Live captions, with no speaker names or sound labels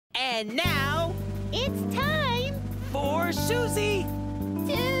And now, it's time for Susie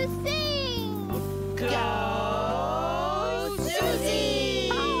to sing. Go, Susie!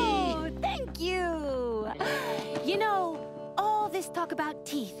 Oh, thank you. You know, all this talk about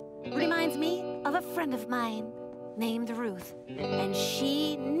teeth reminds me of a friend of mine named Ruth. And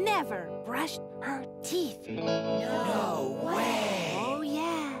she never brushed her teeth. No way! Oh,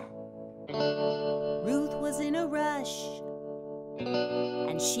 yeah. Ruth was in a rush,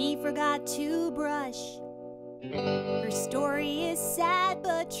 and she forgot to brush. Her story is sad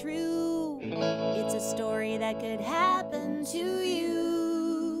but true. It's a story that could happen to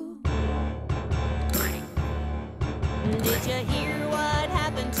you. Did you hear what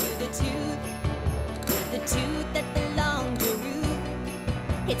happened to the tooth? The tooth that belonged to Ruth.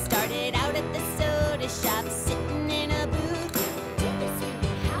 It started out at the soda shop, sitting in a booth. Did this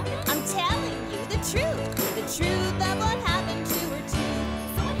really happen? I'm telling you the truth of what happened to her tooth.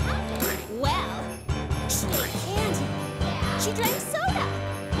 So what happened? Well, she ate candy. Yeah. She drank soda.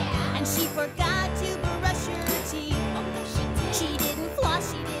 Yeah. And she forgot to brush her teeth. Oh, no, she did. She didn't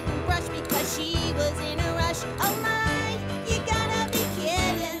floss, she didn't brush because she was in a rush. Oh my, you gotta be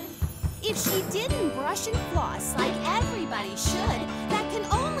kidding. If she didn't brush and floss like everybody should, that can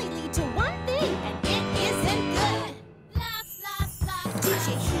only lead to one thing, and it isn't good. Did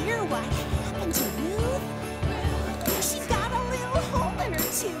you hear what happened to Ruth? She's got a little hole in her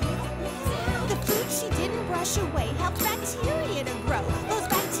tooth. The food she didn't brush away helped bacteria to grow. Those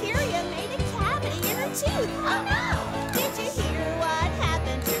bacteria made a cavity in her tooth. Oh no! Did you hear what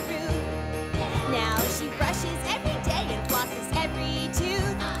happened to Ruth? Now she brushes every day and flosses every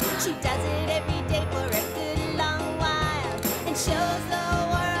tooth. She does it every day for a good long while and shows the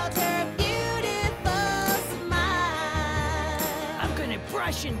world her beautiful smile. I'm gonna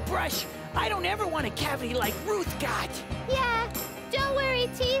brush and brush. I don't ever want a cavity like Ruth got. Yeah, don't worry,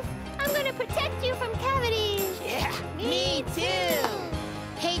 Teeth. I'm gonna protect you from cavities. Yeah. Me too.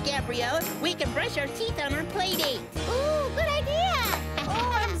 Hey, Gabrielle, we can brush our teeth on our play date. Ooh, good idea.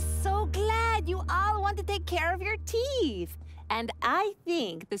 Oh, I'm so glad you all want to take care of your teeth. And I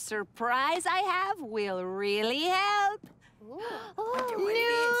think the surprise I have will really help. Wonder what it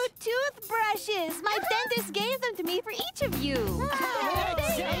New toothbrushes! My dentist gave them to me for each of you.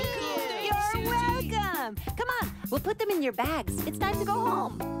 Thank you. You're welcome. Come on, we'll put them in your bags. It's time to go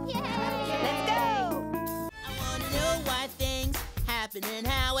home. Yay. Let's go. I want to know why things happen and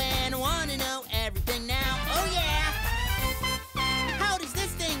how, and want to know everything now. Oh, yeah. How does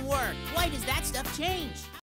this thing work? Why does that stuff change?